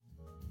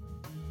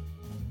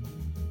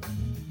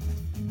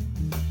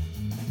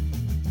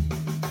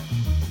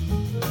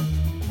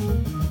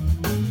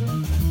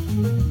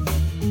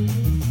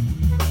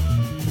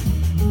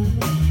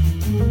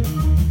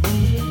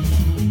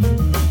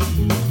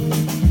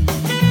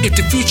If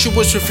the future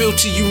was revealed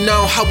to you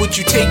now, how would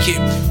you take it?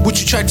 Would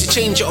you try to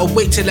change it or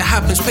wait till it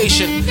happens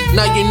patient?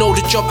 Now you know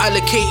the job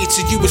allocated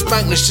to you is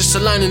thankless. Just a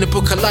line in the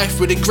book of life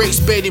with the great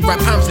spade write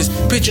pamphlets.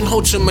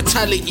 Pigeonholed to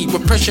mortality,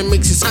 repression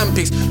makes its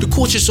handpicks. The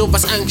cautious of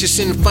us anxious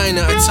in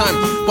finite a time.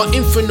 While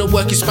infinite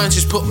work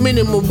expansions put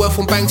minimal worth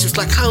on banks. It's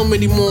like how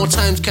many more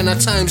times can I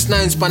times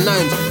nines by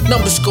nines?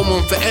 Numbers go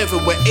on forever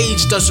where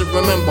age doesn't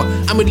remember.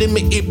 I'm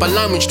limited by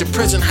language, the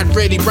present had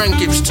rarely brand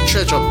gifts to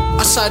treasure.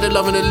 Outside of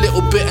loving a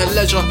little bit of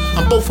leisure,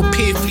 I'm both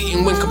appear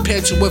fleeting when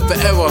compared to word for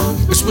error.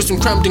 It's wisdom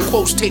crammed in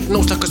quotes, take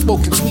notes like a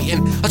spoken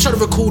sweeting. I try to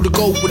recall the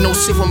goal with no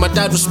sieve when my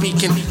dad was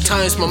speaking.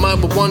 Times my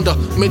mind would wander,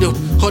 middle,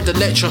 heard the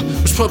lecture.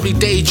 Was probably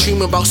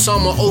daydreaming about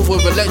summer over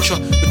a lecture.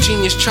 A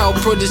genius child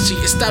prodigy,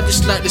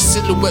 established like the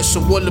silhouettes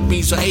of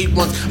wallabies or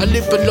A1s. I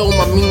live below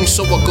my means,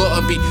 so I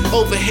gotta be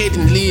overhead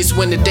in leaves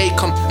when the day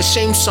come. A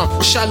shame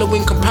some, shallow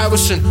in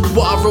comparison.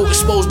 What I wrote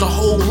exposed the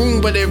whole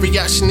room, but their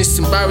reaction is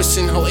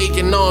embarrassing. How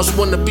A&Rs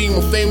wanna be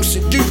more famous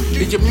than you.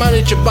 And your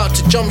manager about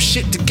to jump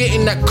shit to get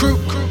in that crew.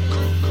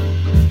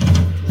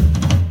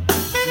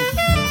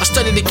 I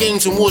study the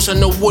games and wars, I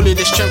know all of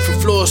their strength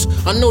and flaws.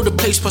 I know the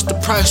place plus the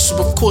price, so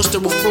of course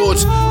there were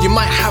frauds. You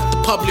might have the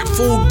public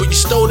fooled, but you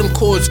stole them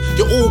chords.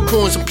 You're all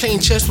pawns and playing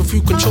chess with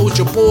who controls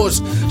your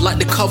boards. Like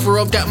the cover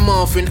of that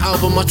Marvin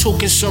album, I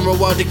talk in sorrow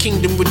while the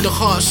kingdom with the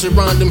hearts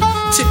around them.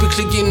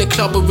 Typically in the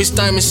club with his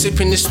diamond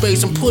sipping the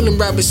space. I'm pulling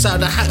rabbits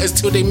out of hatters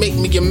till they make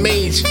me a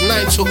mage. And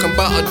I ain't talking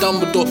about a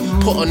Dumbledore,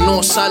 put a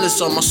North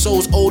Salazar. My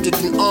soul's older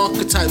than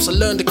archetypes, I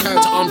learned the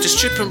character. I'm just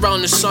tripping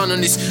round the sun on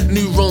this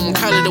new Roman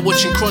calendar,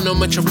 watching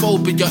Chronomobius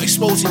Freestyle,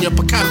 exposing your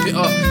per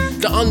capita.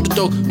 The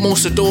underdog,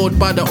 most adored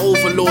by the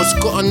overlords.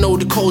 Gotta know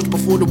the codes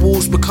before the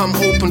walls become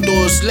open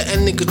doors. Let a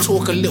nigga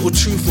talk a little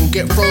truth and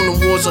get thrown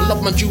in wars. I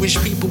love my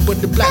Jewish people, but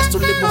the blacks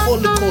still live a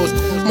Holocaust.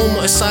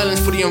 Moment of silence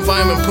for the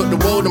environment, put the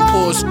world in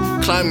pause.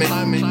 Climate,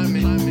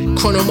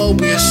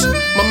 Chronomobius.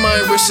 My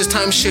mind races,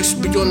 time shifts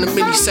beyond the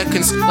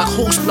milliseconds. Like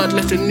horse blood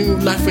left a new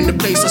life in the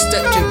place I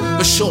stepped in.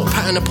 A short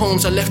pattern of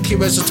poems I left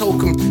here as a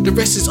token. The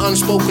rest is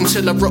unspoken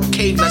till I rock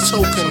cave like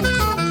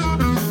token.